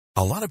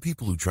A lot of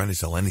people who try to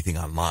sell anything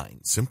online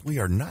simply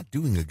are not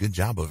doing a good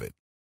job of it.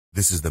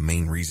 This is the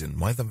main reason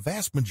why the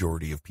vast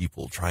majority of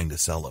people trying to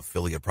sell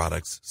affiliate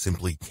products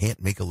simply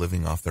can't make a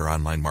living off their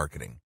online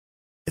marketing.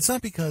 It's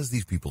not because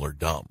these people are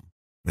dumb.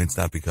 It's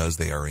not because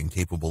they are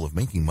incapable of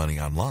making money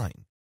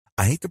online.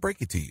 I hate to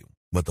break it to you,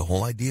 but the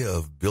whole idea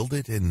of build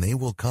it and they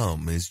will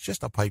come is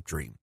just a pipe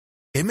dream.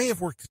 It may have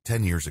worked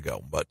 10 years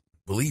ago, but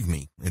believe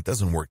me, it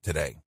doesn't work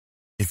today.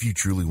 If you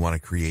truly want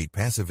to create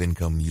passive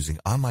income using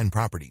online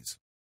properties,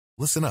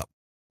 listen up.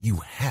 You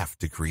have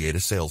to create a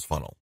sales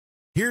funnel.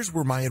 Here's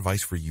where my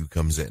advice for you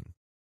comes in.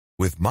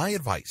 With my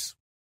advice,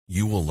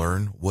 you will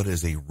learn what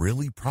is a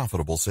really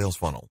profitable sales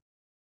funnel.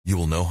 You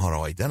will know how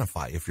to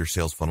identify if your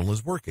sales funnel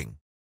is working.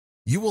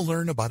 You will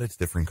learn about its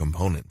different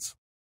components.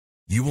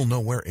 You will know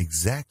where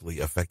exactly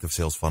effective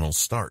sales funnels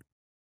start.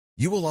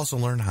 You will also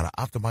learn how to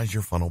optimize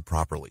your funnel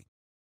properly.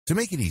 To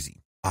make it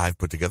easy, I've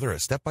put together a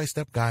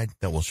step-by-step guide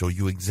that will show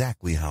you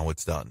exactly how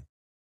it's done.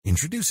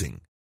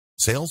 Introducing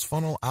Sales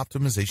Funnel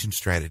Optimization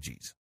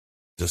Strategies.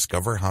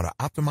 Discover how to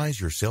optimize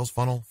your sales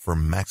funnel for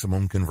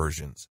maximum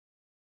conversions.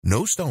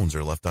 No stones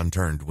are left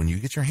unturned when you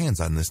get your hands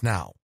on this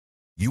now.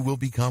 You will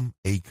become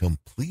a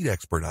complete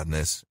expert on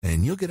this,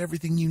 and you'll get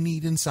everything you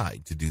need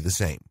inside to do the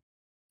same.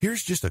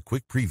 Here's just a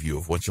quick preview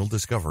of what you'll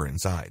discover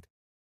inside.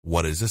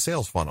 What is a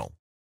sales funnel?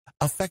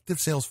 Effective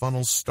sales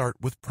funnels start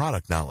with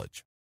product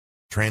knowledge.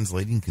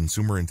 Translating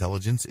consumer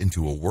intelligence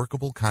into a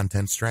workable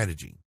content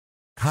strategy.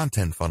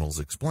 Content funnels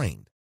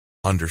explained.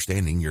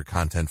 Understanding your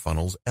content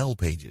funnel's L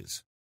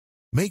pages.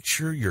 Make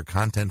sure your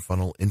content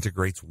funnel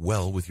integrates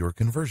well with your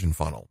conversion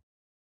funnel.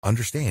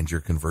 Understand your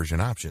conversion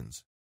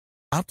options.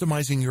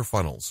 Optimizing your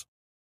funnels.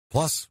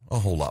 Plus a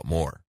whole lot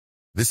more.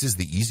 This is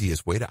the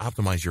easiest way to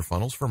optimize your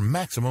funnels for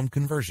maximum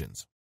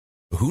conversions.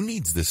 Who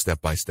needs this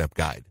step-by-step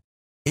guide?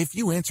 If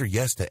you answer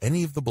yes to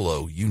any of the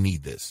below, you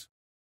need this.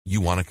 You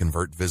want to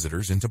convert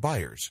visitors into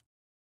buyers.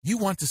 You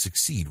want to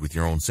succeed with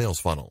your own sales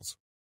funnels.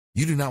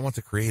 You do not want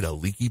to create a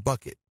leaky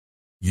bucket.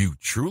 You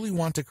truly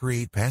want to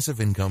create passive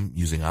income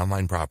using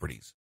online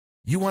properties.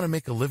 You want to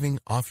make a living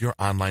off your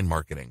online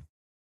marketing.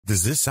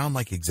 Does this sound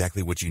like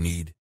exactly what you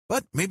need?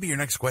 But maybe your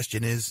next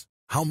question is,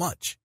 how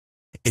much?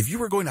 If you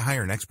were going to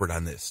hire an expert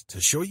on this to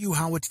show you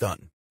how it's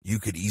done, you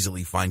could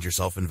easily find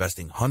yourself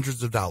investing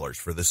hundreds of dollars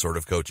for this sort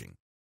of coaching.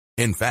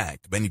 In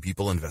fact, many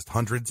people invest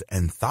hundreds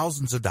and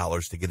thousands of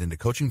dollars to get into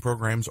coaching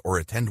programs or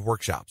attend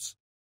workshops.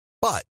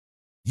 But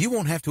you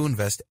won't have to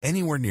invest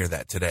anywhere near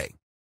that today,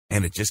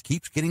 and it just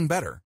keeps getting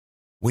better.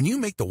 When you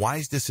make the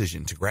wise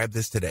decision to grab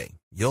this today,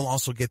 you'll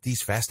also get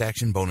these fast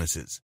action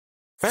bonuses.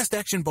 Fast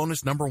action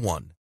bonus number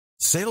 1,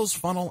 Sales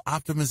Funnel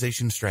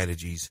Optimization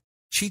Strategies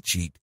Cheat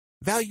Sheet,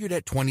 valued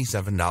at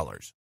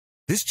 $27.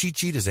 This cheat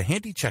sheet is a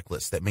handy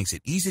checklist that makes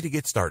it easy to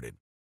get started.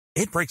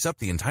 It breaks up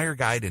the entire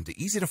guide into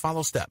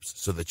easy-to-follow steps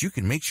so that you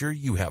can make sure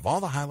you have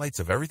all the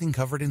highlights of everything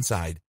covered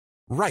inside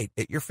right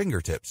at your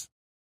fingertips.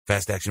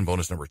 Fast action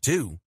bonus number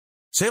 2,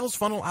 Sales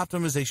Funnel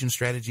Optimization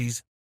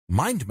Strategies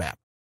Mind Map,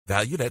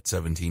 valued at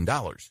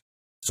 $17.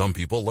 Some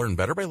people learn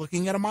better by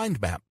looking at a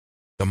mind map.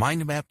 The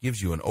mind map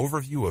gives you an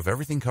overview of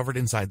everything covered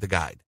inside the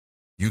guide.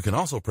 You can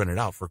also print it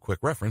out for quick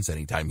reference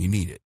anytime you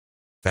need it.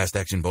 Fast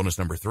action bonus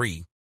number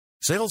 3,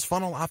 Sales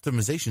Funnel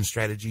Optimization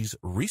Strategies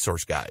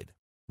Resource Guide,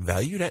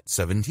 valued at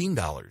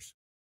 $17.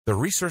 The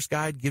resource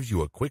guide gives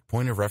you a quick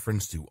point of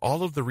reference to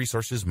all of the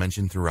resources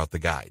mentioned throughout the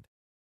guide.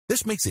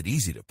 This makes it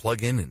easy to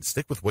plug in and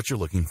stick with what you're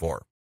looking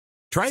for.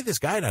 Try this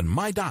guide on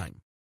my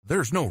dime.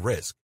 There's no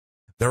risk.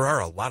 There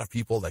are a lot of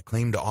people that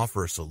claim to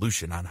offer a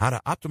solution on how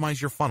to optimize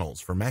your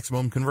funnels for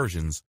maximum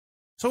conversions,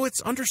 so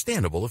it's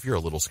understandable if you're a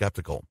little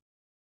skeptical.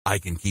 I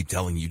can keep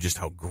telling you just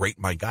how great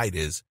my guide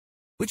is,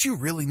 but you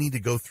really need to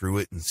go through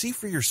it and see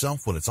for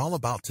yourself what it's all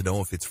about to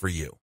know if it's for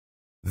you.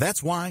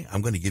 That's why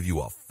I'm going to give you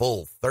a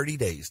full 30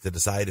 days to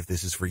decide if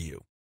this is for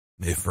you.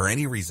 If for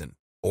any reason,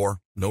 or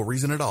no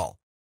reason at all,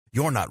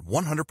 you're not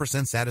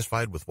 100%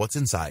 satisfied with what's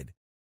inside,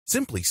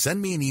 simply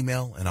send me an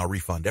email and I'll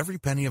refund every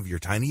penny of your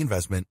tiny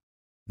investment.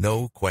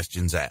 No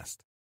questions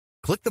asked.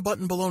 Click the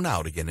button below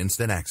now to get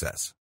instant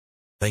access.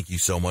 Thank you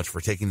so much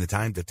for taking the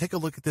time to take a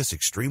look at this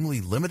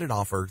extremely limited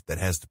offer that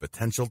has the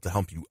potential to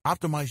help you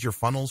optimize your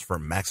funnels for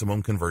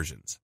maximum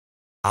conversions.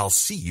 I'll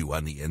see you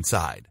on the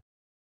inside.